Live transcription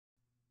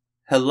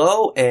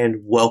Hello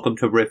and welcome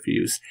to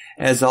Reviews.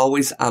 As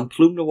always, I'm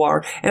Plume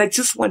Noir, and I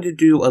just wanted to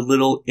do a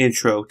little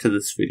intro to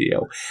this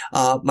video.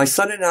 My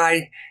son and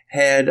I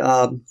had,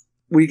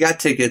 we got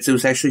tickets. It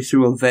was actually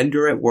through a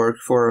vendor at work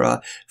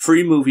for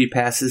free movie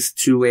passes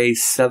to a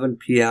 7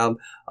 p.m.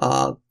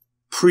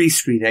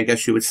 Pre-screen, I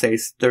guess you would say,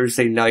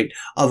 Thursday night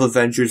of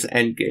Avengers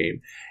Endgame.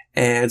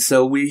 And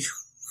so we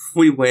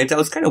went. I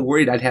was kind of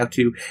worried I'd have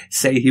to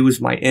say he was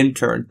my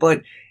intern,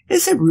 but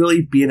is it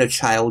really being a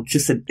child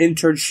just an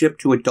internship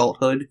to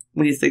adulthood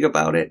when you think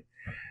about it?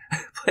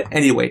 But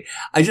anyway,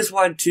 I just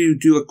wanted to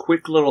do a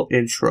quick little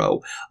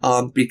intro,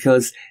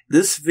 because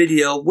this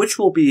video, which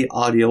will be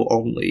audio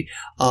only,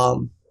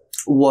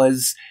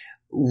 was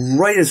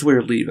right as we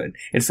were leaving.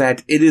 In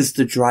fact, it is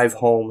the drive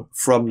home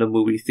from the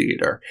movie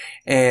theater.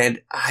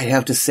 And I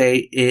have to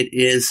say, it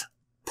is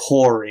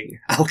pouring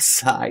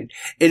outside.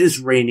 It is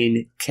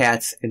raining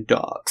cats and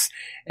dogs.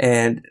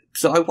 And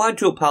so I wanted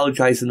to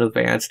apologize in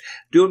advance,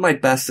 doing my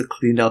best to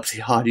clean up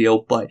the audio,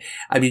 but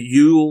I mean,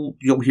 you'll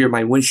hear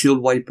my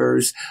windshield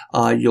wipers,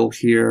 you'll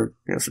hear,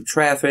 some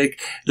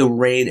traffic. The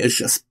rain is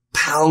just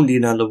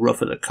pounding on the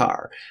roof of the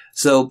car.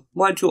 So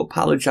wanted to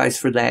apologize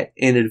for that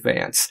in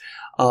advance.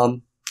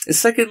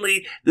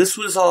 Secondly, this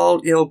was all,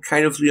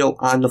 kind of,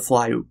 on the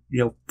fly,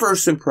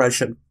 first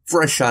impression,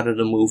 fresh out of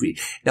the movie.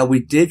 Now, we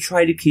did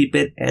try to keep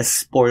it as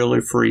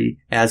spoiler-free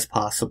as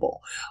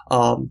possible.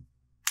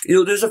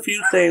 There's a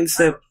few things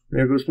that,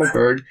 there goes my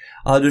bird,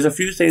 there's a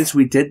few things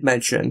we did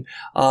mention,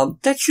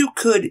 that you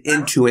could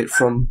intuit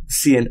from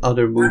seeing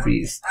other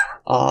movies.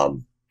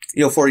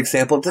 For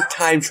example, the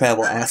time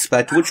travel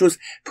aspect, which was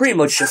pretty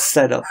much just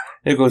set up.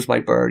 There goes my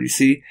bird, you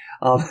see?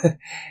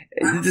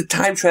 The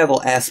time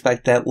travel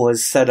aspect that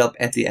was set up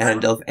at the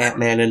end of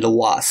Ant-Man and the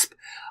Wasp.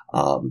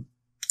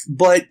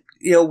 But,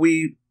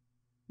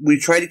 we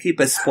try to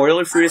keep as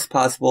spoiler-free as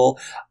possible,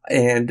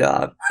 and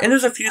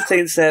there's a few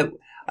things that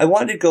I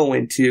wanted to go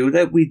into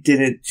that we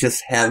didn't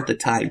just have the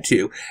time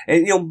to.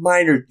 And,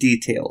 minor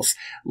details,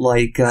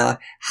 like,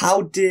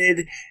 how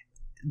did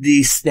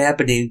the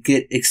snapping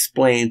get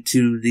explained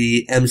to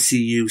the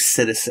MCU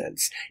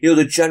citizens,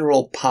 the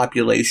general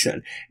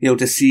population,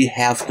 to see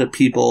half the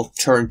people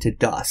turn to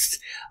dust?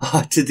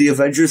 Did the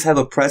Avengers have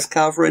a press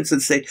conference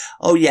and say,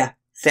 oh yeah,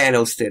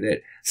 Thanos did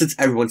it, since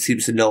everyone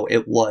seems to know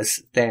it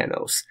was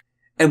Thanos?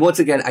 And once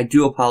again, I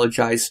do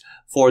apologize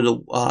for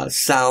the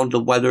sound. The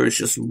weather is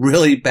just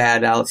really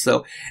bad out.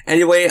 So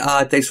anyway,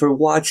 thanks for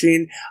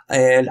watching,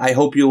 and I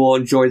hope you will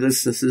enjoy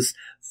this. This is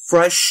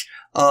fresh,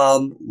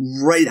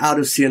 right out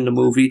of seeing the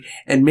movie,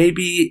 and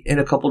maybe in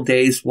a couple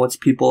days, once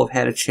people have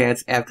had a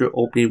chance after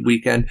opening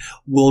weekend,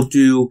 we'll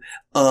do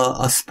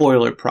a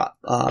spoiler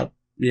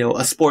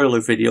a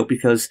spoiler video,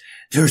 because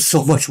there's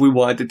so much we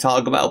wanted to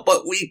talk about,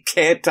 but we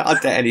can't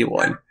talk to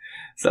anyone.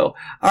 So,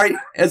 alright,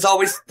 as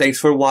always, thanks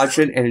for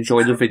watching and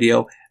enjoy the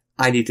video.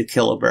 I need to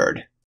kill a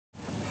bird.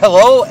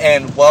 Hello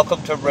and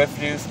welcome to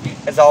Reviews.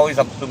 As always,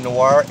 I'm Plume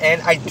Noir,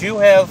 and I do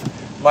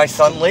have my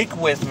son Link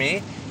with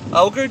me.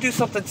 We're going to do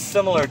something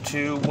similar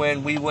to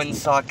when we went and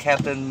saw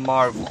Captain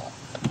Marvel.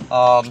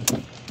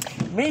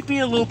 Maybe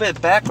a little bit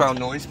of background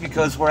noise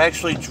because we're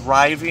actually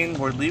driving,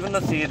 we're leaving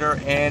the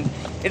theater, and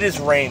it is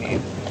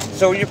raining.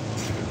 So you're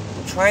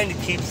trying to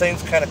keep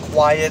things kind of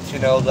quiet,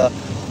 the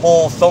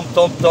whole thump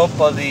thump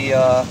thump of the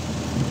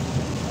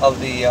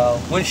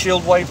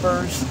windshield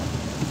wipers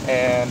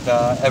and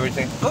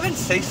everything. Go ahead and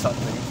say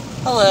something.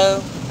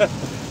 Hello.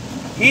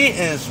 He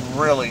is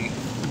really,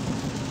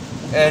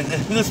 and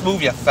this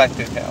movie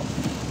affected him.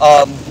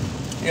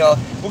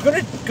 We're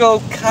gonna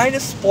go kind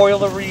of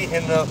spoilery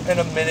in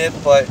a minute,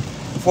 but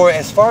for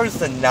as far as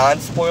the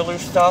non-spoiler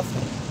stuff,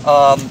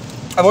 I'm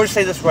going to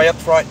say this right up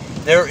front: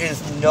 there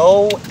is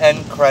no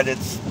end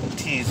credits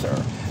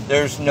teaser.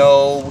 There's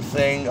no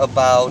thing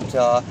about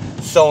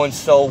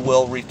so-and-so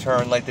will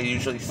return, like they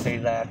usually say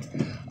that.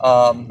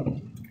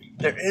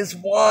 There is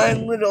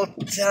one little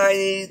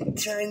tiny,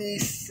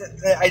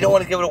 I don't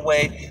want to give it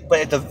away, but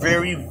at the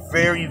very,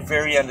 very,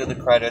 very end of the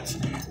credits,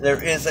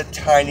 there is a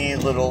tiny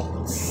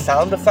little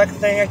sound effect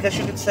thing, I guess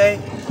you could say.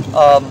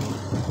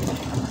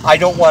 I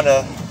don't want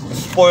to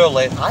spoil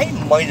it. I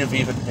might have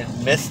even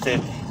missed it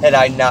had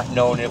I not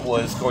known it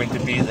was going to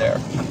be there.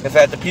 In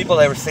fact, the people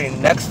that were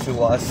sitting next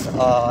to us,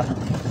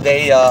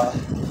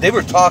 they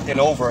were talking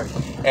over it,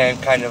 and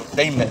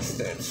they missed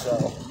it.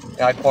 So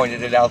I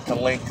pointed it out to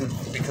Link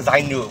because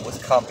I knew it was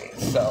coming.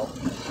 So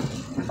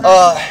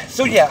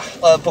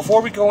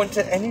before we go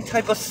into any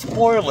type of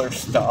spoiler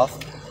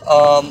stuff,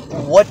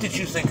 what did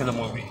you think of the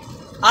movie?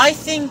 I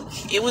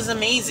think it was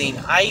amazing.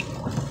 I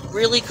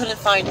really couldn't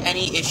find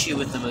any issue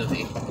with the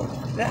movie.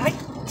 I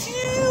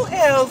do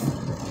have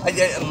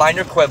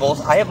minor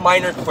quibbles. I have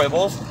minor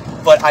quibbles,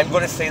 but I'm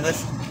going to say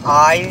this.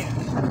 I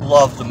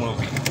love the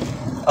movie.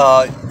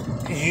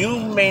 You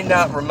may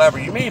not remember.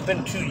 You may have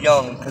been too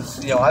young because,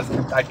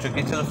 I took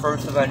you to the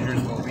first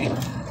Avengers movie,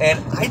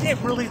 and I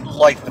didn't really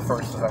like the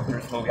first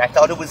Avengers movie. I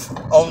thought it was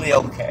only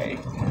okay.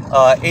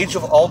 Age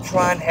of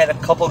Ultron had a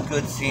couple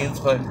good scenes,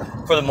 but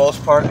for the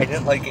most part, I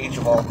didn't like Age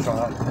of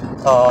Ultron.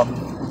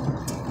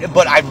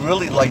 but I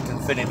really liked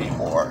Infinity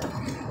War.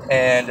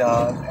 And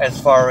as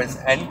far as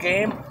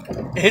Endgame,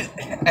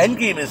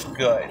 Endgame is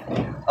good.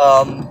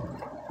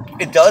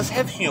 It does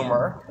have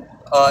humor.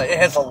 It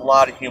has a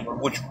lot of humor,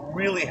 which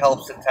really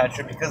helps the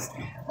tension because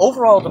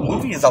overall the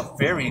movie is a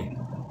very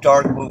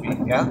dark movie.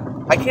 Yeah,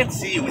 I can't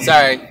see you.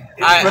 Sorry.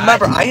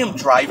 Remember, I am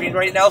driving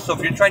right now, so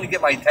if you're trying to get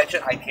my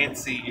attention, I can't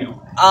see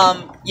you.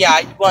 Yeah,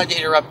 I wanted to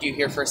interrupt you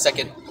here for a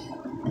second.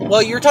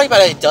 Well, you were talking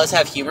about it does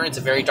have humor. It's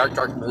a very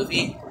dark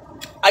movie.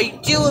 I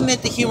do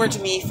admit the humor to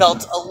me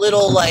felt a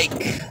little like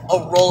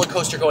a roller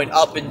coaster going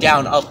up and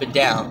down, up and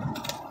down.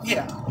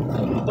 Yeah.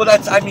 Well,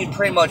 that's, I mean,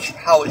 pretty much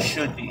how it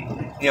should be.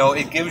 You know,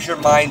 it gives your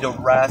mind a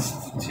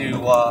rest to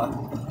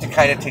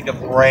kind of take a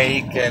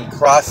break and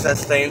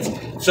process things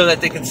so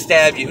that they can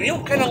stab you. You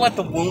know, kind of let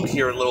the wound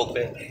heal a little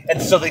bit,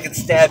 and so they can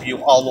stab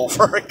you all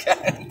over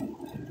again.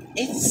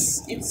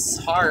 It's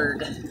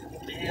hard,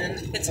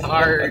 man. It's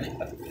hard.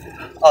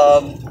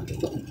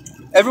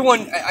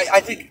 Everyone,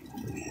 I think,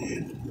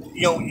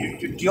 you know,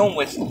 you're dealing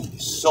with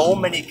so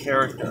many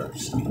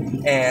characters,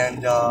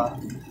 and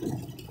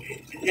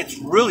it's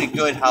really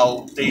good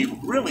how they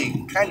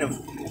really kind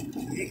of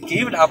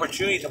gave an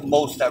opportunity to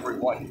most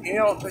everyone. You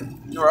know,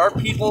 there are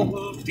people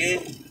who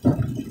did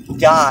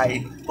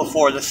die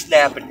before the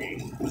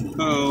snapping,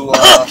 who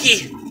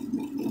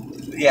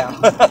yeah.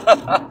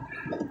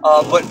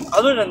 But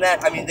other than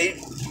that, I mean, they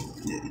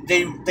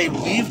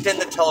weaved in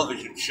the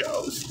television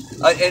shows,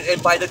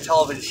 and by the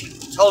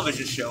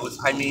television shows,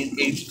 I mean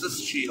Agents of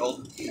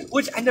S.H.I.E.L.D.,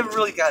 which I never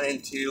really got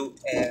into,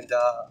 and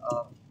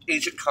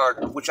Agent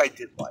Carter, which I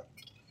did like.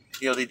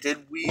 You know, they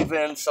did weave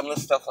in some of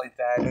the stuff like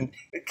that, and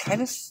it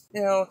kind of,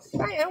 you know,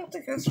 I don't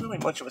think that's really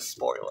much of a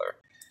spoiler.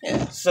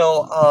 Yeah.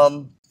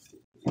 So,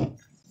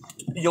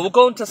 you know, we'll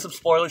go into some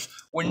spoilers.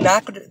 We're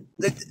not going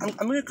to,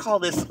 I'm going to call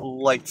this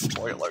light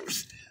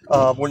spoilers.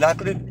 We're not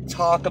going to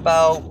talk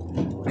about,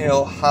 you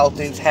know, how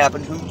things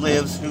happen, who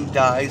lives, who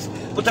dies,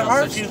 but there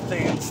are a few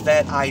things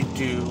that I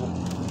do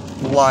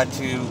want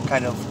to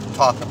kind of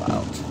talk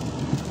about.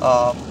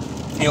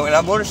 You know, and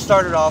I'm going to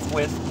start it off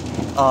with,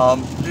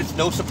 it's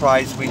no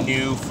surprise we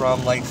knew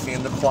from, like,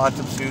 seeing the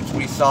quantum suits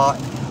we saw.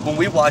 When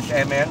we watched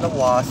Ant-Man and the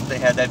Wasp, they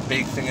had that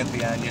big thing at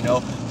the end, you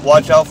know,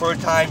 watch out for a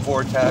time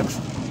vortex.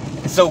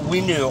 So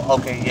we knew,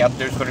 okay, yep,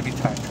 there's going to be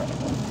time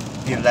travel.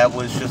 You know, that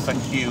was just a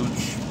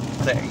huge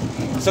thing.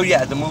 So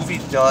yeah, the movie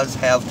does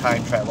have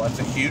time travel. It's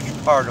a huge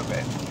part of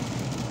it.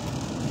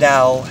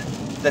 Now,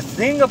 the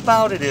thing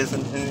about it is,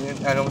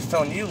 and I was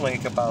telling you,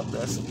 Link, about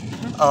this,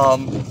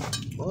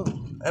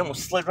 I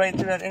almost slid right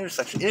into that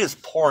intersection. It is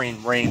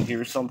pouring rain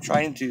here, so I'm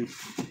trying to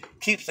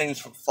keep things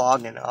from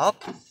fogging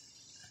up.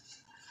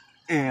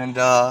 And,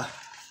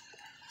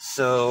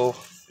 so,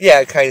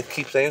 yeah, kind of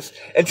keep things.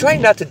 And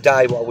trying not to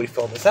die while we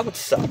film this. That would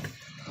suck.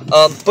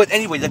 But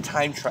anyway, the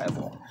time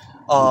travel.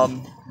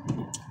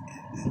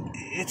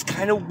 It's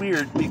kind of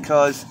weird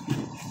because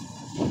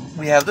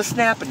we have the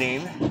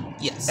snapping.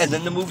 Yes. And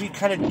then the movie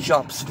kind of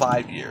jumps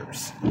 5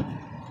 years.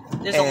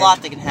 There's a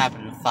lot that can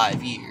happen in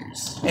 5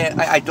 years.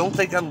 And I don't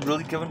think I'm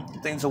really giving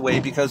things away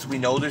because we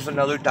know there's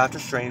another Doctor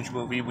Strange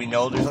movie. We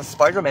know there's a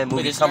Spider-Man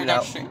movie coming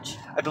out. Strange?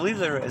 I believe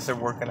there is. They're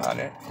working on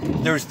it.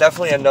 There's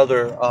definitely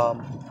another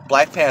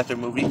Black Panther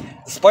movie.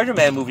 The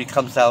Spider-Man movie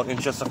comes out in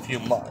just a few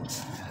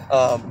months.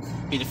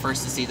 Be the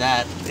first to see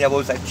that. Yeah, what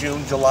was that,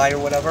 June, July, or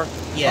whatever?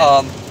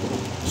 Yeah.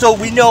 So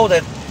we know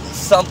that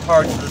some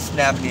parts of the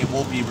snapping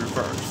will be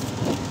reversed.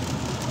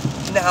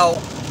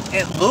 Now,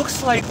 it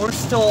looks like we're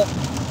still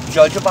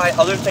judged by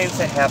other things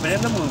that happen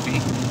in the movie.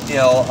 You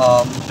know,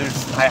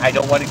 I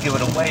don't want to give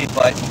it away,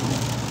 but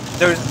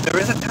there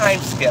is a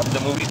time skip. The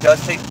movie does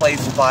take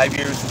place 5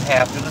 years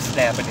after the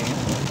snapping.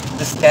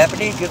 The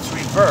snapping gets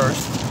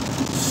reversed.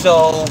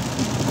 So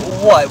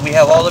what? We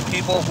have all the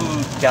people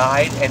who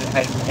died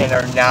and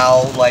are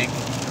now like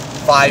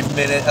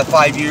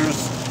 5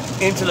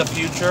 years into the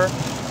future.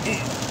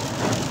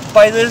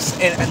 By this,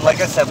 and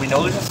like I said, we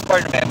know there's a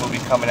Spider-Man movie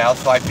coming out,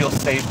 so I feel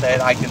safe that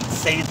I can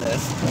say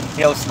this.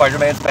 You know,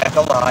 Spider-Man's back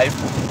alive.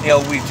 You know,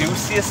 we do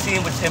see a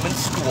scene with him in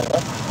school,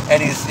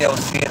 and he's, you know,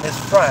 seeing his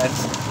friends.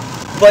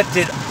 But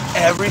did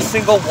every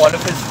single one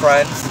of his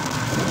friends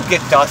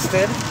get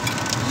dusted?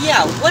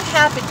 Yeah, what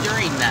happened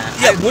during that?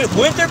 Yeah,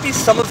 wouldn't there be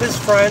some of his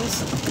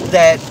friends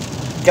that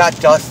got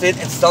dusted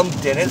and some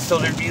didn't? So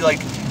there'd be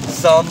like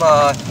some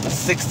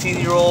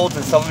 16-year-olds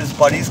and some of his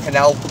buddies can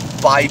now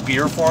buy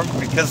beer for him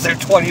because they're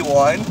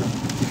 21.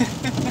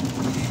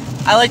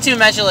 I like to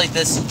imagine like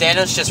this: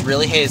 Thanos just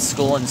really hated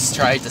school and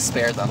tried to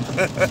spare them.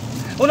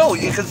 Well, no,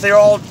 because they're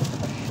all,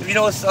 you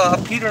know,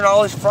 Peter and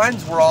all his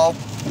friends were all,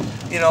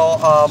 you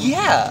know,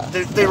 yeah,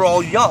 they were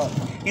all young.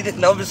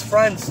 None of his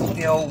friends,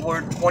 you know,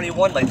 were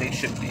 21 like they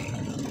should be.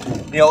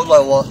 You know,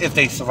 well, if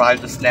they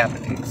survived the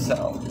snapping.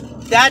 So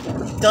that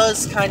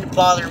does kind of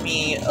bother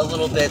me a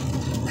little bit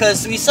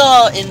because we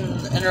saw in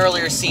an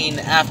earlier scene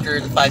after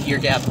the 5-year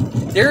gap.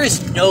 There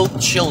is no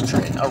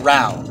children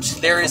around.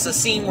 There is a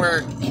scene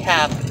where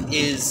Cap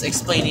is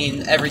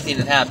explaining everything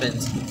that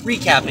happened,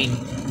 recapping,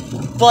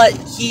 but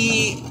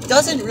he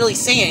doesn't really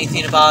say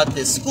anything about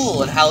this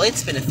school and how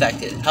it's been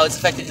affected, how it's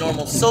affected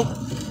normal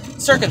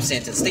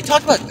circumstances. They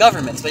talk about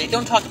governments, but they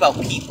don't talk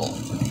about people.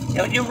 You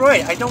know, you're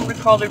right. I don't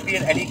recall there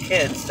being any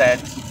kids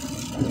that...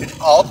 Did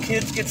all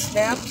kids get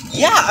snapped?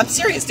 Yeah, I'm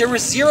serious. There were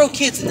 0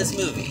 kids in this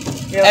movie.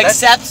 Yeah,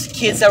 except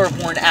kids that were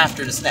born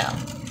after the snap.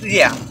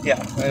 Yeah.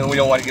 I mean, we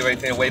don't want to give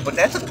anything away, but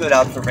that's a good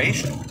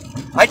observation.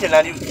 I did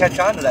not even catch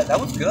on to that. That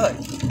was good.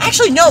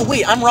 Actually, no,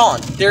 wait, I'm wrong.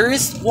 There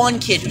is one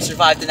kid who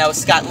survived, and that was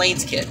Scott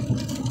Lane's kid.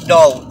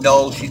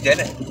 No, she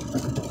didn't.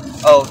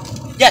 Oh.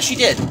 Yeah, she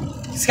did.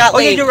 Scott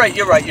Lane... yeah,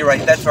 you're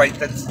right. That's right.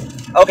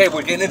 Okay,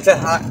 we're getting into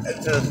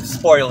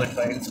spoiler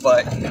things,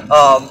 but,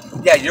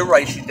 yeah, you're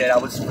right, she did. I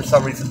was, for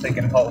some reason,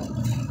 thinking,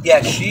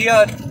 yeah, she,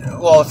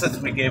 well, since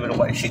we gave it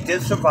away, she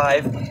did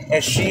survive,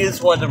 and she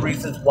is one of the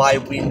reasons why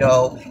we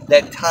know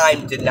that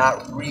time did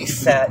not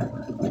reset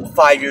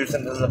 5 years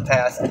into the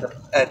past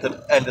at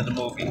the end of the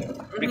movie,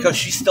 because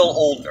she's still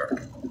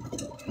older.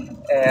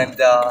 And,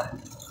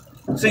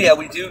 so yeah,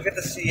 we do get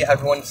to see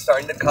everyone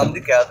starting to come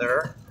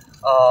together.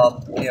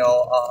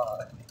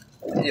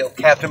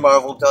 Captain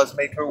Marvel does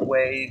make her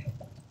way.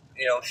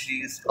 You know,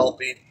 she's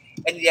helping.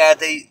 And yeah,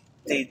 they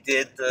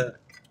did the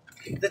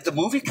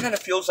movie kind of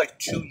feels like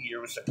 2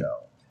 years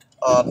ago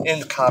in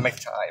the comic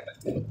time.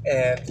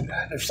 And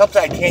there's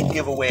something I can't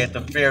give away at the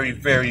very,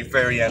 very,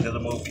 very end of the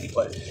movie.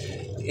 But,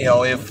 you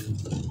know, if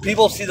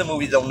people see the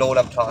movie, they'll know what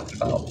I'm talking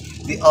about.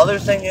 The other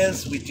thing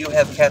is, we do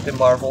have Captain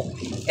Marvel.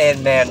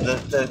 And man,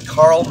 the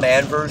Carl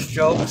Manverse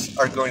jokes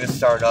are going to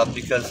start up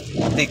because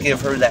they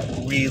give her that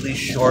really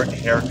short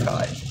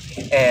haircut.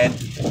 And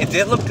it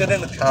did look good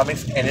in the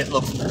comics, and it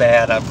looks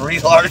bad on Brie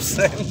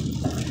Larson.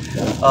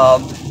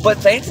 But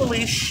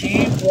thankfully,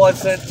 she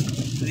wasn't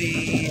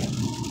the,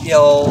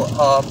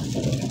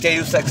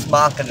 Deus Ex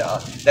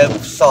Machina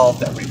that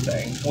solved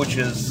everything, which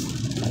is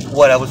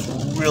what I was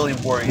really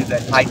worried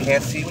that I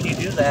can't see when you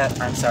do that.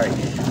 I'm sorry.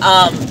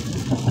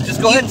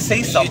 Just go ahead and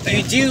say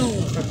something.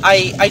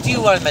 I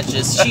do want to mention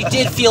this. She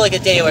did feel like a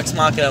Deus Ex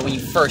Machina when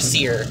you first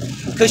see her.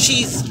 Because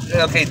she's...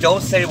 Okay,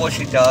 don't say what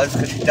she does,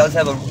 because she does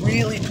have a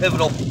really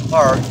pivotal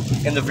part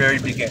in the very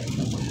beginning.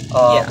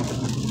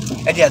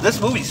 And yeah, this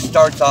movie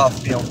starts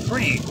off,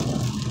 pretty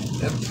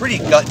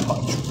gut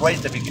punch right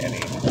at the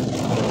beginning.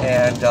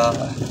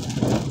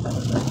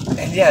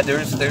 And yeah,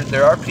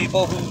 there are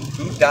people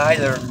who die,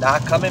 they're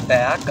not coming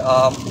back.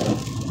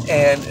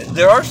 And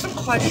there are some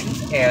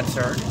questions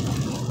answered.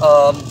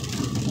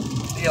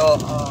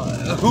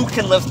 Who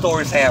can lift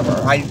Thor's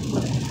hammer?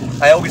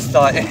 I always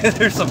thought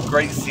there's some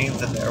great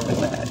scenes in there with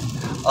that.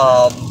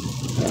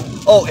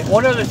 And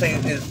one other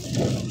thing is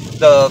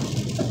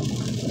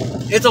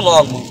it's a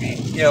long movie.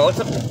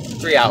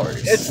 It's 3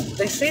 hours.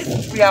 They say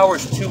it's 3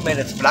 hours 2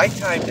 minutes, but I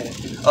timed it.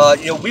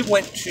 We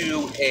went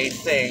to a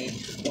thing.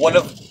 One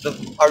of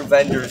our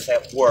vendors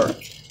at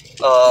work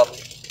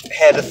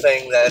had a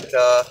thing that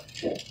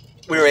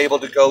we were able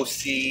to go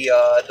see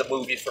the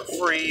movie for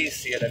free,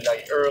 see it a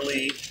night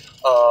early.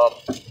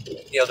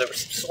 There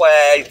was some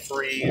swag,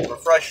 free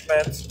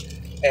refreshments,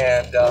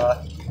 and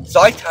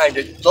so I timed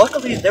it.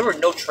 Luckily, there were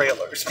no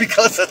trailers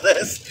because of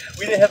this.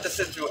 We didn't have to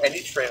sit through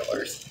any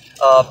trailers.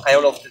 I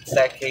don't know if it's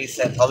that case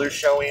at other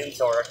showings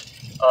or...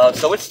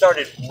 so it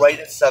started right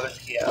at 7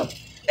 p.m.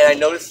 And I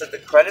noticed that the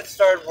credits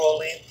started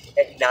rolling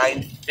at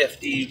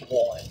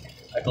 9:51,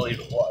 I believe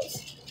it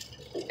was.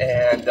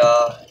 And,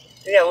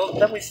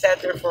 then we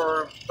sat there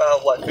for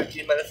about,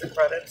 15 minutes of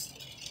credits?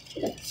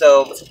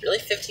 So was it really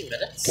 15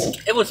 minutes?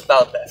 It was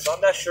about that. So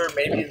I'm not sure.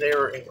 Maybe they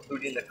were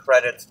including the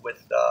credits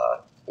with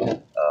the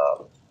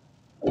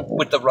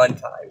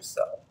runtime.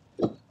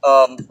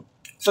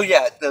 So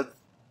yeah,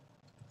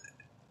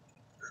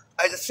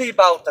 I'd say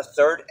about the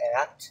third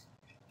act,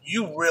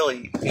 you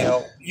really,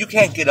 you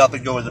can't get up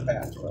and go to the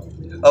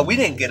bathroom. We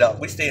didn't get up.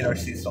 We stayed in our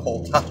seats the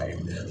whole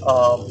time.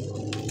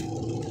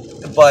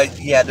 But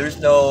yeah, there's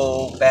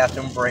no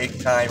bathroom break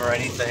time or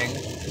anything.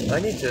 I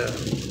need to,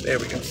 there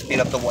we go, speed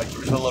up the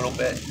wipers a little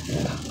bit.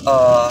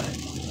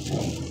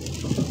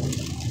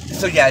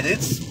 So yeah,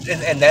 it's,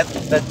 and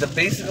that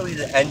basically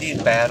the ending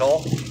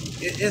battle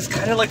is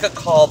kind of like a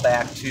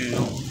callback to,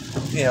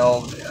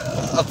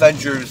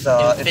 Avengers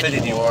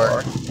Infinity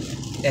War.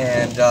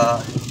 And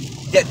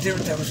yeah,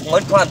 there was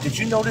one problem. Did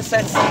you notice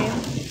that scene?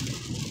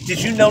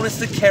 Did you notice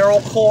the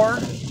Carol Corps?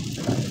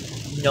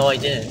 No, I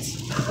didn't.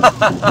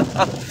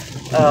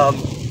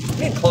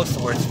 Getting close to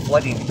where it's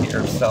flooding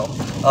here, so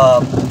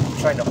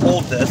trying to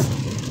hold this.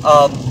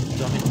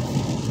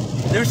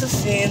 There's a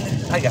scene.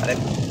 I got it.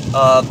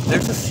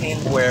 There's a scene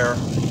where,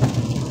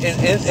 in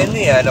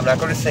the end, I'm not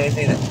going to say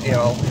anything,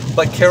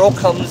 but Carol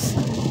comes,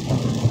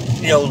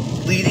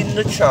 leading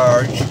the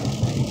charge,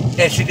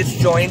 and she gets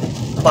joined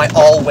by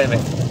all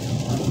women,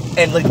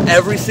 and like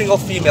every single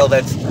female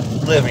that's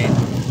living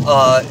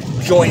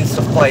joins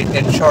the fight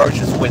and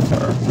charges with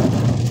her.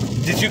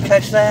 Did you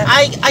catch that?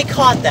 I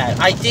caught that.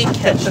 I did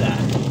catch that.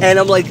 And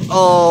I'm like,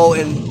 oh,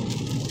 and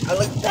I'm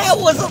like, that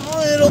was a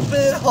little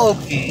bit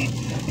hokey.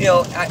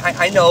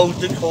 I know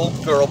the whole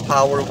girl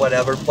power,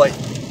 whatever, but,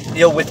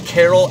 with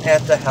Carol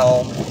at the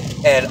helm,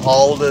 and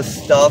all the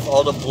stuff,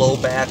 all the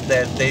blowback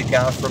that they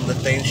got from the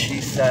things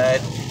she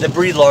said, that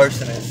Brie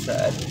Larson has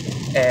said.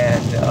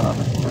 And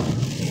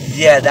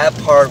yeah, that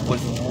part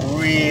was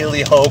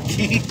really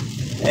hokey.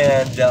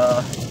 And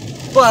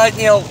but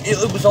you know,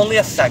 it was only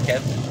a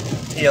second.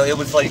 You know, it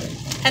was like,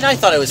 And I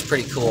thought it was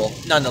pretty cool,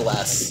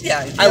 nonetheless. yeah,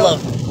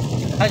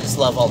 I just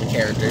love all the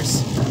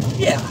characters.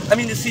 yeah. I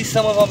mean, to see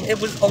some of them,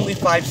 it was only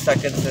 5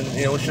 seconds, and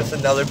you know, it was just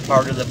another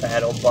part of the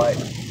battle, but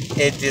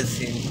it did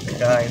seem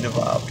kind of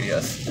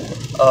obvious.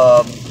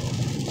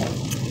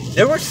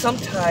 There were some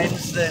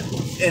times that,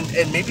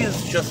 and maybe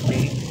it's just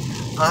me,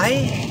 I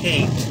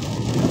hate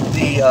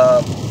the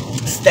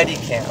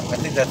Steadicam. I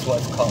think that's what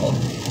it's called.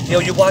 You know,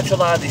 you watch a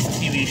lot of these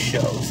TV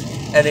shows,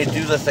 and they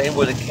do the thing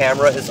where the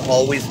camera is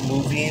always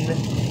moving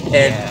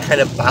and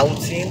kind of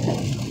bouncing.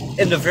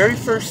 In the very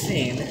first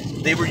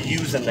scene, they were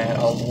using that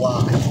a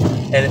lot,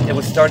 and it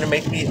was starting to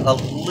make me a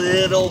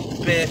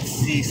little bit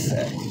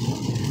seasick.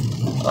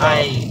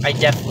 I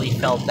definitely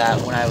felt that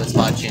when I was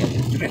watching.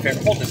 Do me a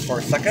favor, hold this for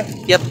a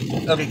second. Yep.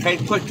 Okay, can I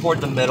put it toward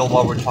the middle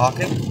while we're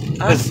talking?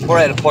 Because we're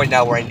at a point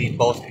now where I need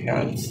both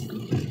hands.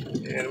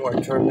 And we're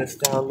going to turn this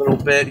down a little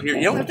bit here.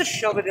 You don't have to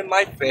shove it in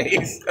my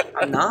face.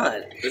 I'm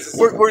not.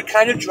 We're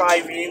kind of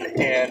driving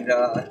and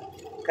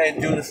kind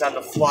of doing this on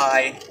the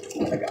fly.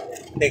 I got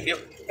it. Thank you.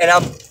 And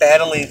I'm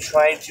battling,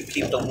 trying to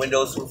keep the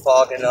windows from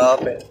fogging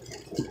up. And,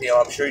 you know,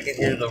 I'm sure you can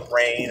hear the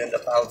rain and the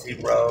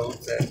bouncy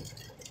roads and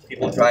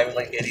people driving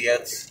like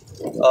idiots.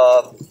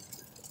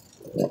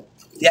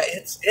 Yeah,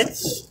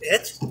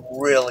 it's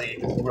really,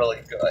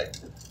 really good.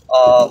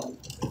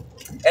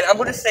 And I'm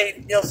going to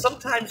say, you know,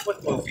 sometimes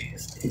with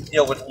movies, you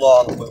know, with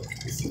long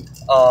movies,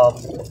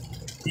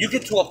 you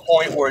get to a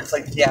point where it's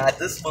like, yeah,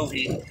 this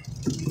movie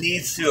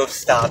needs to have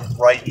stopped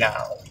right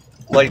now.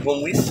 Like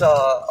when we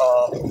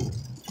saw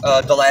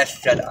The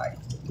Last Jedi,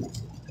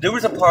 there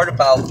was a part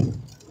about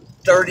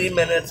 30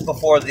 minutes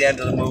before the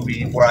end of the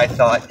movie where I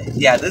thought,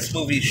 yeah, this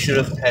movie should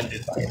have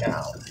ended by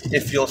now.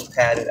 It feels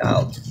padded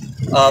out.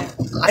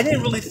 I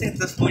didn't really think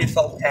this movie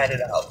felt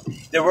padded out.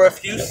 There were a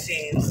few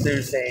scenes.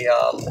 There's a,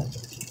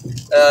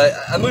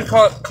 I'm going to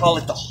call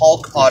it the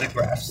Hulk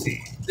autograph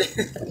scene.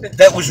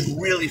 That was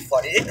really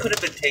funny. It could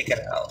have been taken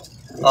out.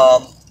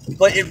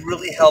 But it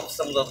really helps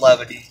some of the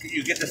levity.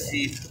 You get to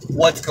see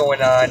what's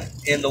going on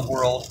in the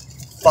world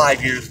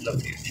 5 years in the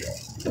future.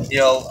 You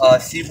know,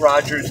 Steve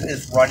Rogers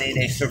is running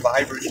a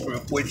survivors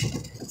group, which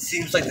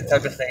seems like the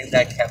type of thing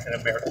that Captain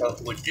America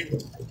would do.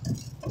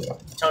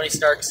 Tony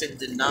Stark's in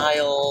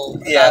denial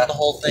Yeah. about the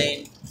whole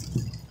thing.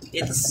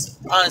 It's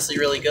honestly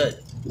really good.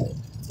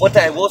 One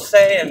thing I will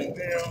say, and you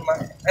know,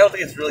 I don't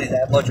think it's really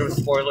that much of a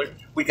spoiler,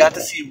 we got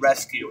to see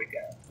Rescue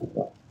again.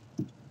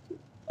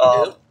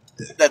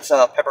 That's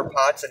Pepper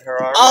Potts and her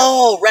armor.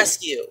 Oh,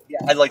 Rescue! Yeah,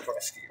 I like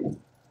Rescue.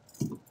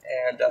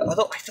 And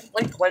although I don't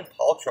like Gwen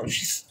Paltrow,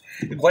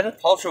 Gwyneth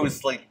Paltrow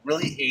is like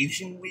really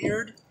aging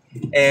weird,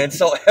 and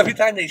so every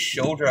time they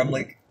showed her, I'm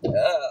like, ugh.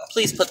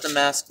 Please put the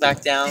mask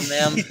back down,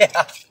 ma'am.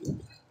 Yeah.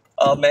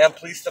 Ma'am,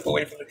 please step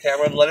away from the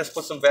camera and let us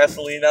put some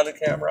Vaseline on the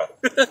camera.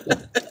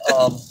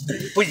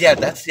 But yeah,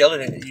 that's the other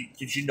thing.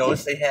 Did you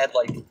notice they had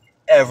like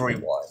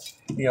everyone?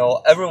 You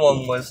know,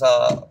 everyone was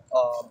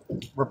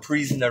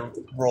reprising their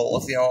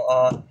roles. You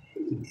know,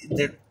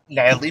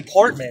 Natalie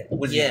Portman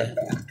was even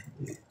back.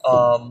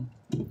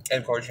 And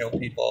of course, you know,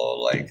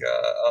 people like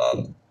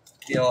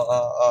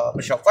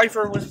Michelle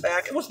Pfeiffer was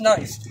back. It was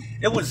nice.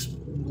 It was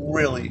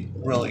really,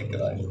 really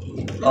good.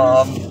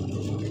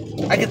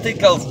 I can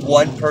think of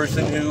one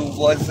person who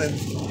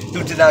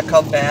did not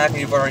come back.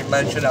 You've already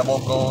mentioned. I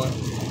won't go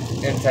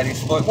into any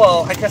spoil.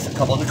 Well, I guess a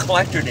couple. The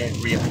Collector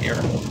didn't reappear,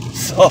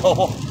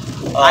 so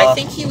I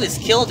think he was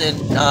killed during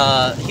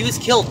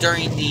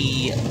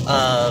the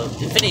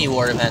Infinity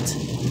War event.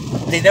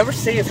 They never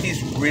say if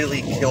he's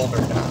really killed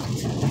or not.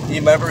 You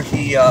remember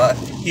he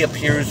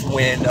appears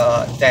when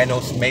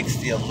Thanos makes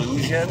the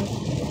illusion,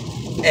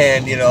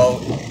 and you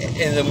know,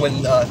 and then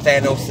when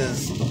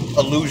Thanos's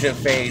illusion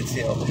fades,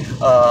 you know,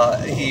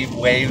 he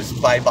waves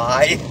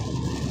bye-bye.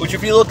 Which,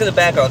 if you look in the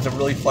background, it's a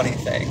really funny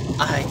thing.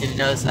 I didn't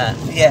notice that.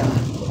 Yeah.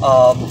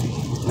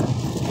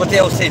 But they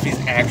don't say if he's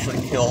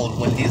actually killed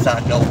when he's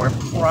on nowhere.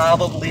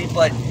 Probably,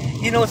 but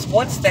you know, it's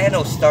once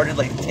Thanos started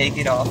like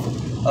taking off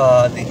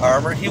the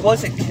armor, he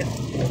wasn't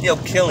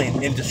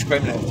killing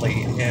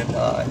indiscriminately in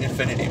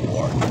Infinity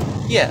War.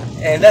 Yeah.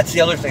 And that's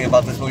the other thing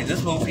about this movie.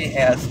 This movie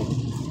has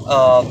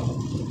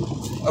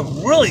a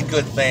really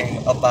good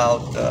thing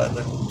about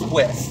the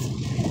twist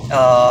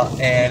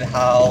and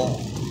how,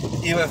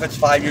 even if it's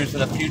 5 years in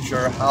the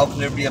future, how can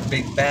there be a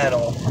big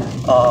battle?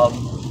 A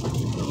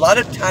lot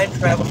of time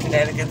travel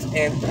shenanigans,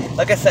 and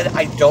like I said,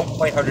 I don't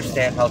quite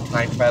understand how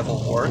time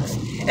travel works.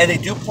 And they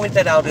do point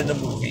that out in the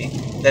movie,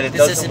 that it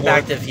doesn't work.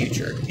 Back to the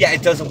Future. Yeah,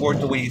 it doesn't work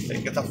the way you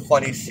think. It's a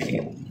funny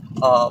scene.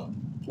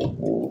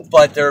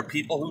 But there are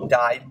people who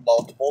died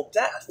multiple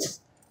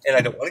deaths. And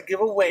I don't want to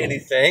give away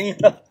anything.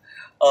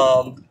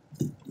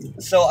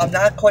 So I'm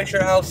not quite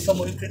sure how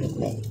someone could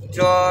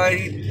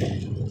die.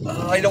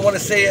 I don't want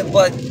to say it,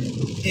 but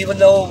even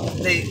though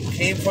they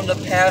came from the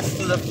past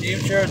to the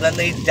future, then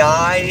they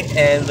die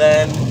and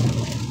then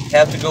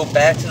have to go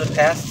back to the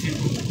past to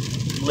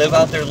live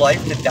out their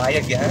life to die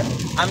again.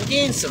 I'm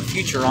getting some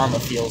Futurama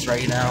feels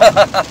right now.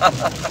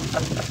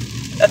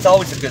 That's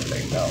always a good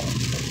thing, though.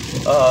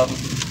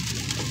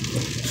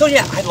 So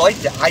yeah, I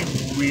liked it. I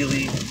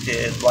really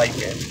did like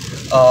it.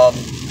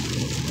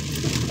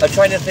 I'm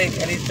trying to think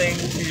anything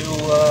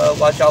to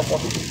watch out for.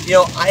 You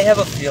know, I have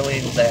a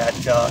feeling that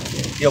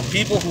you know,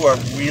 people who are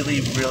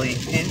really, really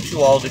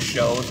into all the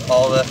shows,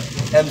 all the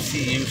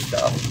MCU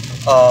stuff,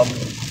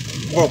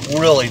 will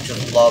really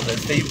just love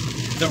this.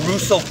 The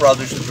Russo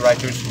brothers, the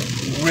directors,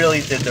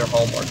 really did their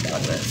homework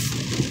on this.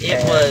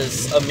 It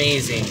was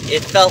amazing.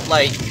 It felt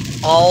like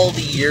all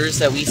the years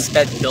that we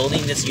spent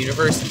building this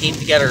universe came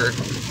together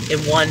in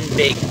one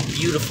big,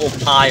 beautiful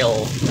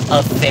pile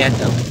of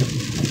fandom.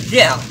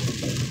 Yeah,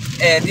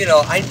 and you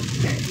know, I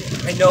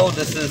know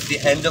this is the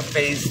end of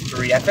Phase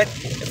 3. In fact,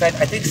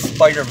 I think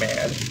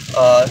Spider-Man,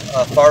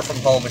 Far From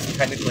Home is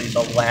technically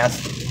the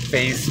last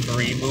Phase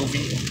 3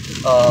 movie.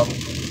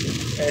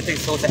 And I think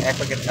it's supposed to act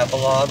like an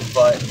epilogue,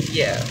 but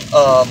Yeah.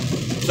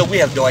 so we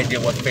have no idea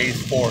what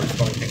Phase 4 is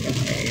going to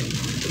contain.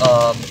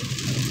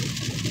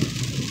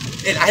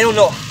 And I don't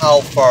know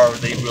how far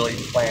they really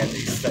plan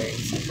these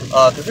things.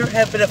 Because there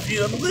have been a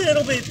few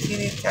little bit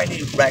teeny tiny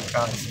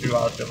retcons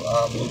throughout the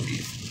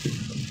movies.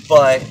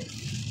 But,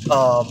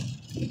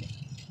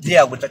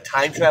 yeah, with the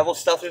time travel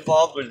stuff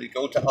involved, where they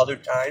go to other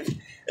times,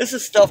 this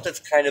is stuff that's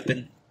kind of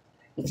been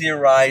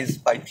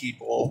theorized by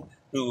people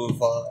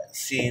who've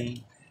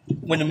seen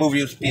when the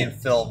movie was being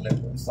filmed. It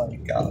was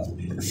like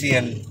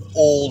seeing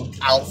old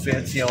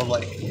outfits, you know,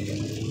 like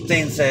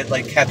things that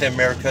like Captain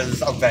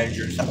America's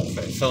Avengers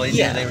outfit. So they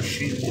knew they were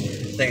shooting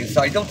things.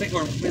 So I don't think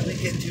we're really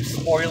getting too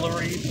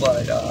spoilery,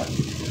 but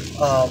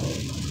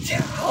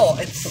yeah,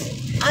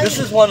 this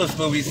is one of those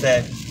movies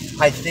that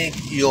I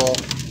think you'll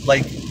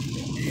like.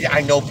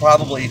 I know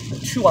probably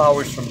 2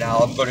 hours from now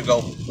I'm going to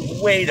go,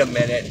 wait a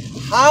minute,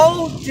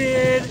 how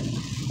did,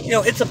 you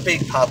know, it's a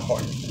big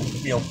popcorn,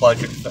 you know,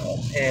 budget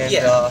film, and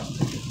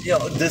you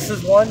know, this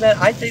is one that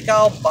I think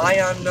I'll buy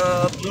on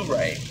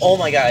Blu-ray. Oh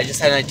my god, I just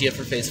had an idea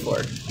for Phase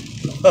 4.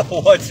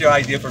 What's your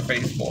idea for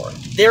Phase 4?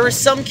 There were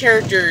some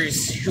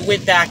characters who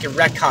went back and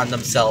retconned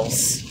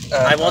themselves.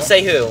 I won't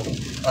say who.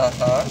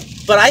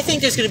 But I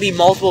think there's going to be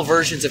multiple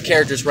versions of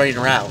characters running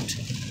around.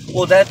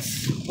 Well,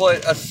 that's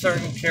what a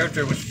certain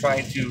character was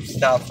trying to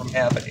stop from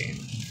happening.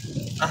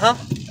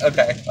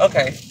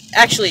 Okay.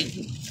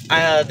 Actually,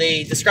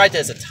 they described it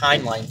as a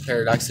timeline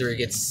paradox where it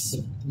gets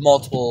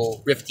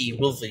multiple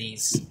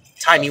rifty-willities,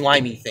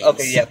 timey-wimey things.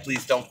 Okay, yeah,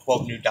 please don't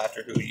quote New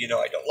Doctor Who. You know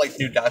I don't like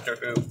New Doctor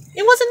Who.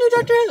 It wasn't New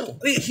Doctor Who.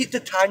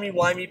 The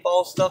timey-wimey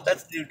ball stuff,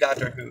 that's New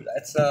Doctor Who.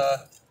 Is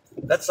that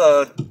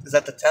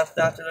the 10th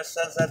Doctor that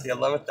says that? The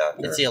 11th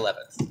Doctor? It's the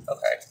 11th.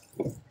 Okay.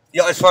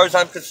 You know, as far as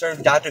I'm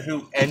concerned, Doctor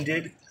Who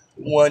ended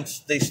once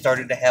they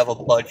started to have a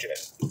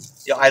budget.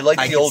 You know, I like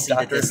the old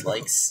Doctor Who.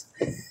 Dislikes.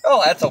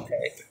 Oh, that's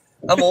okay.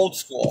 I'm old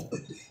school.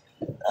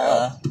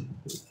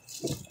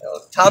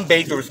 Tom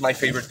Baker is my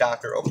favorite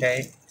Doctor,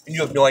 okay? And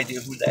you have no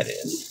idea who that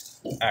is.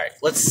 Alright,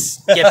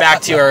 let's get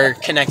back to our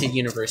connected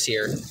universe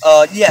here.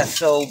 Yeah,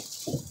 so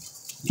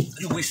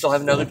we still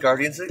have another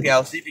Guardians of the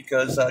Galaxy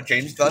because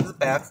James Gunn's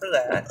back for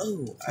that.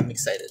 Oh, I'm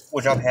excited.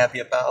 Which I'm happy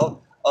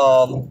about.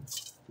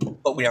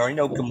 But we already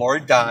know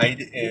Gamora died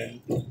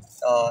in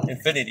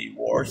Infinity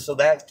War, so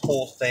that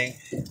whole thing,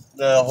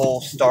 the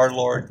whole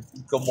Star-Lord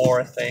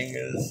Gamora thing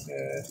is...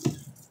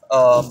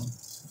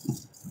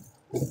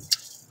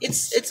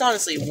 It's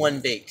honestly one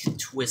big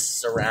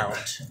twist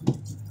around.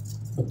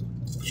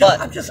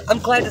 But I'm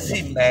glad to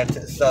see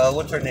Mantis.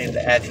 What's her name?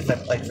 The actress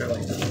that plays her,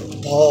 like,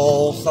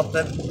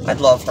 something. I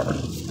love her.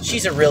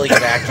 She's a really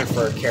good actor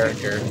for her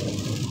character.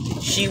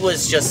 She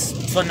was just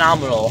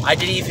phenomenal. I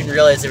didn't even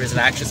realize there was an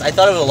actress. I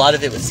thought a lot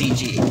of it was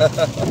CG.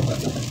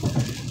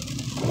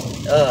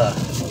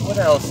 What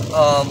else?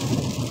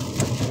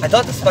 I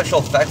thought the special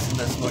effects in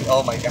this movie,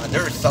 oh my god,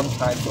 there are some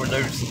times where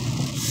there's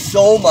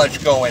so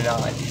much going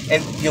on.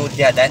 And, you know,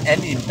 yeah, that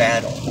ending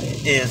battle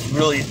is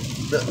really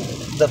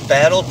the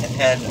battle to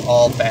end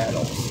all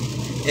battles.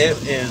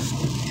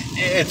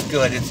 It's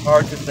good. It's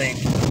hard to think.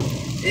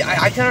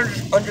 I can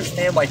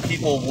understand why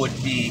people would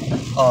be,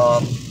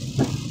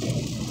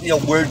 you know,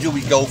 where do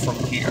we go from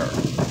here?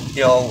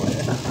 You know,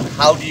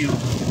 how do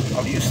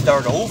you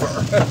start over?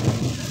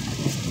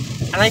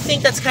 And I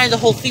think that's kind of the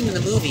whole theme of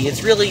the movie.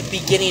 It's really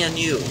beginning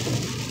anew.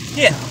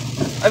 Yeah.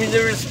 I mean,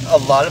 there is a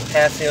lot of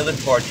passing of the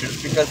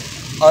torches because,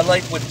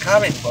 unlike with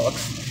comic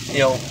books, you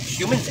know,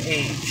 humans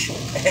age.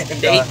 And,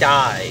 they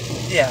die.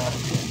 Yeah.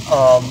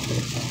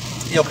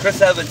 You know, Chris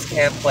Evans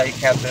can't play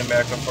Captain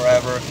America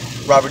forever.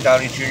 Robert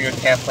Downey Jr.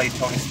 can't play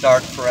Tony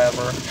Stark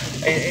forever.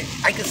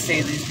 I can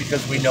say these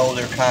because we know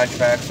their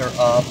contracts are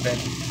up, and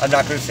I'm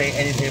not going to say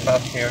anything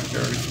about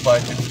characters,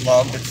 but it's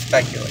loved and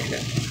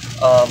speculated.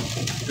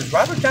 Because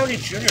Robert Downey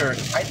Jr.,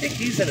 I think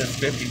he's in his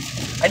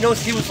 50s. I know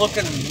he was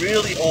looking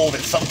really old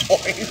at some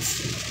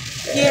points.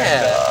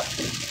 Yeah.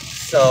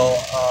 So,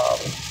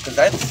 because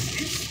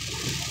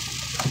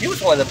he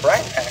was one of the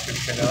Brat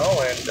Packers, you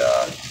know, and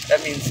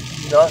that means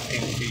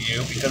nothing to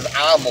you because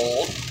I'm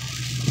old.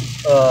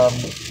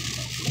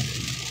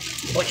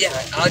 But yeah,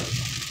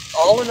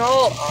 all in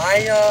all,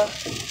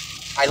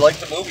 I liked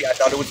the movie. I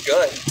thought it was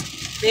good.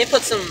 May I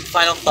put some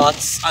final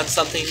thoughts on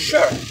something?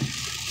 Sure.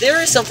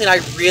 There is something I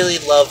really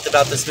loved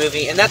about this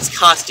movie, and that's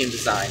costume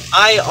design.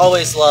 I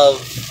always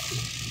love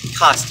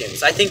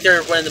costumes. I think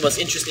they're one of the most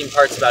interesting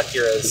parts about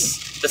heroes,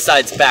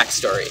 besides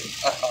backstory.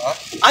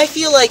 I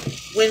feel like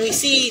when we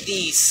see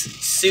these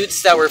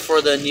suits that were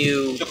for the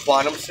new... The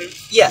quantum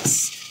suits?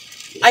 Yes.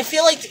 I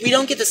feel like we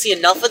don't get to see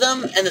enough of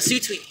them, and the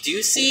suits we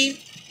do see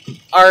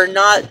are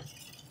not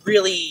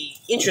really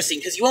interesting,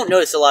 because you won't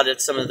notice a lot of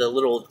some of the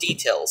little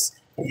details.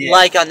 Yeah.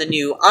 Like on the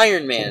new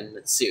Iron Man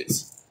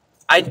suits.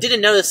 I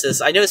didn't notice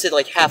this. I noticed it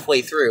like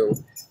halfway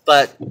through.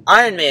 But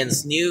Iron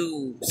Man's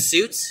new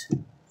suit,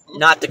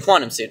 not the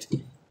quantum suit,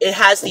 it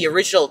has the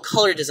original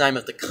color design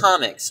of the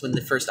comics when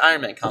the first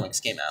Iron Man comics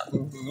came out.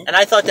 And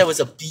I thought that was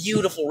a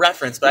beautiful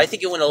reference, but I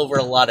think it went over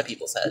a lot of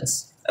people's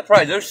heads.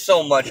 Probably, there's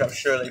so much I'm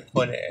sure they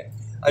put in.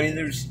 I mean,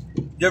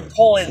 they're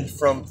pulling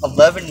from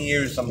 11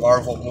 years of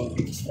Marvel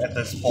movies at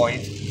this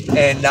point,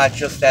 and not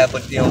just that,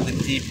 but, you know, the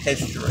deep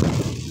history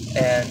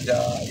and,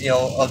 you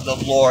know, of the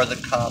lore of the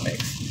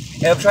comics.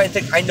 And I'm trying to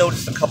think, I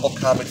noticed a couple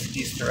comics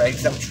Easter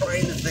eggs. I'm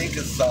trying to think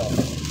of some.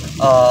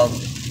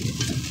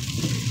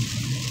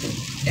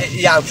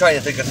 Yeah, I'm trying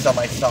to think of some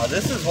I saw.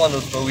 This is one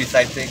of those movies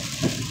I think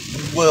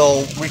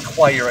will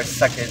require a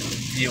second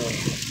viewing.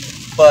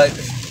 But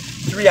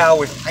 3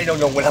 hours, I don't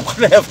know when I'm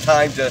going to have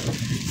time to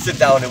sit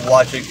down and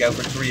watch it again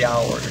for 3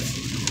 hours.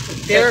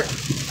 Sorry.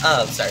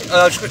 I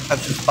was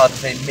just about to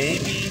say,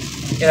 maybe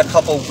in a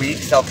couple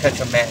weeks I'll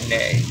catch a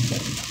matinee.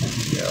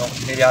 You know,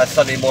 maybe on a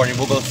Sunday morning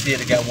we'll go see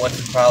it again once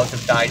the crowds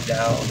have died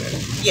down.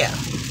 Yeah.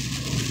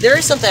 There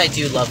is something I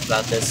do love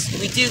about this.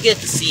 We do get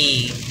to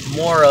see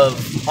more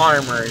of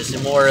armors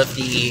and more of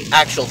the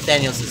actual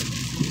Thanos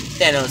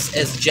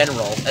as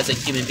general, as a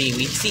human being.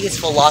 We see his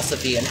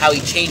philosophy and how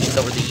he changes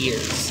over the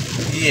years.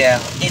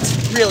 Yeah. It's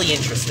really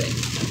interesting.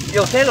 You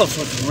know, Thanos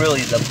was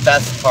really the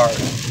best part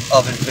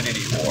of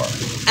Infinity War.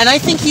 And I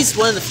think he's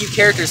one of the few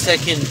characters that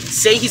can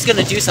say he's going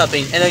to do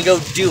something and then go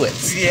do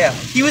it. Yeah.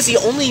 He was the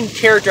only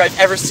character I've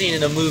ever seen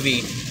in a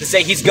movie to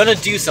say he's going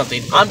to do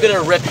something. I'm going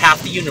to rip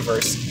half the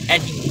universe.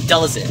 And he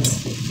does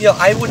it. You know,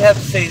 I would have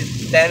to say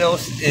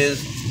Thanos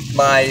is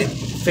my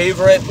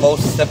favorite,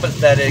 most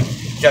sympathetic,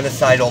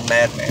 genocidal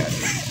madman.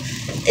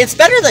 It's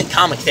better than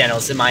comic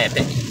Thanos, in my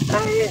opinion.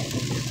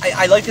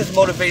 I like his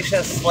motivation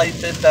a slight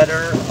bit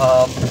better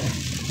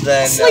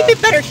than... A slight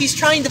bit better? He's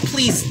trying to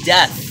please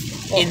death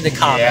in the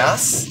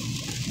comics.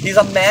 Yeah. He's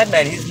a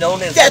madman. He's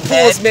known as...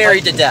 Deadpool is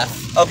married to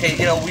death. Okay,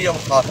 you know, we don't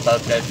talk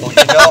about Deadpool.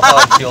 You know how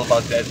I feel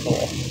about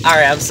Deadpool.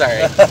 Alright, I'm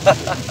sorry.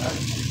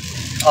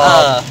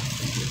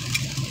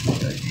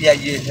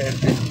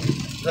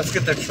 Let's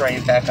get the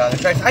train back on the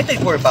tracks. I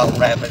think we're about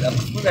wrapping up.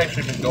 We've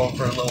actually been going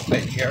for a little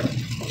bit here.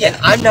 Yeah. And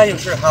I'm not even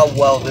sure how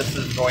well this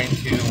is going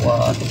to...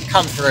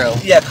 come through.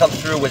 Yeah, come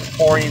through with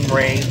pouring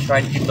rain,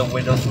 trying to keep the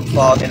windows from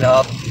fogging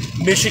up.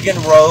 Michigan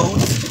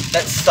roads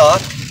that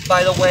suck,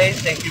 by the way.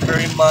 Thank you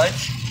very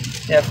much.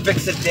 Yeah,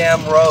 fix the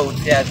damn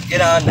roads. Yeah, get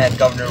on that,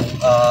 Governor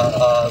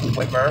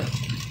Whitmer.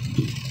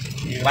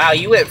 Wow,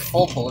 you went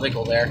full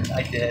political there.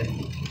 I did.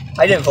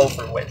 I didn't vote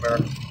for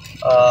Whitmer.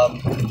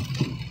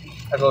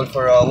 I voted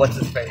for, what's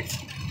his face?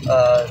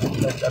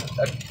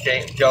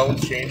 James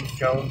Jones.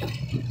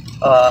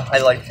 I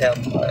liked him.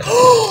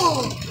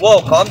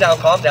 Whoa, calm down.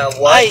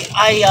 What?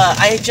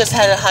 I just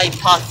had a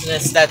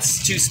hypothesis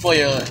that's too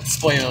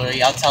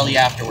spoilery. I'll tell you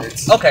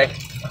afterwards. Okay.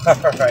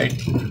 Alright.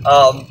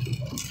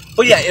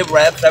 But yeah, it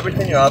wraps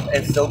everything up,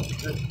 and so,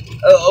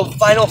 a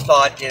final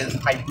thought is,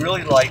 I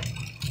really like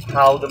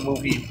how the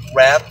movie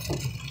wrapped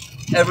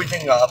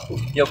everything up.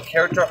 You know,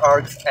 character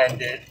arcs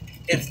ended.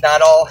 It's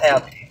not all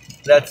happy.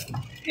 That's,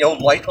 you know,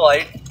 like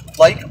life,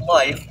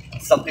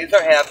 some things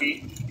are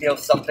happy, you know,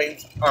 some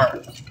things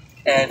aren't.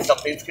 And some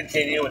things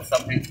continue and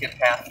some things get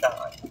passed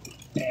on.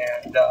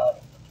 And,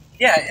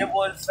 yeah, it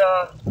was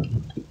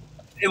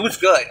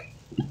good.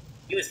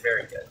 He was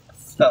very good.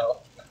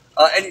 So,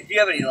 and do you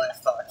have any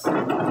last thoughts?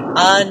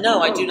 No,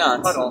 I do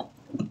not. Huddle.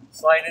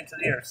 Slide into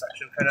the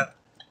intersection, kind of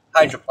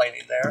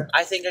hydroplaning there.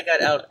 I think I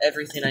got out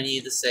everything I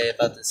needed to say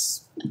about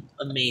this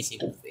amazing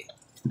movie.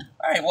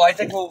 Alright, well, I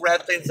think we'll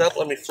wrap things up.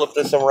 Let me flip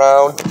this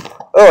around.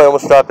 Oh, I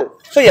almost dropped it.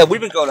 So, yeah, we've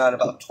been going on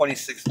about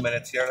 26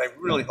 minutes here, and I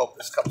really hope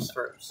this comes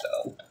through,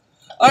 so.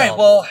 Alright,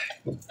 well,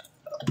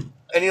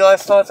 any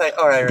last thoughts? I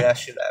already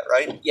asked you that,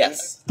 right?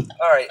 Yes.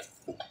 Alright.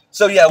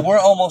 So, yeah, we're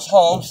almost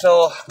home,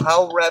 so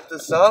I'll wrap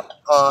this up.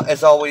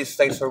 As always,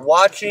 thanks for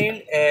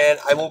watching, and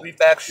I will be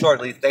back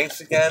shortly.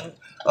 Thanks again,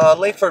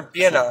 Link, for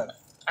being on.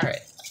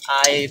 Alright.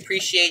 I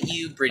appreciate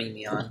you bringing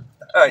me on.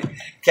 Alright,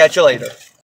 catch you later.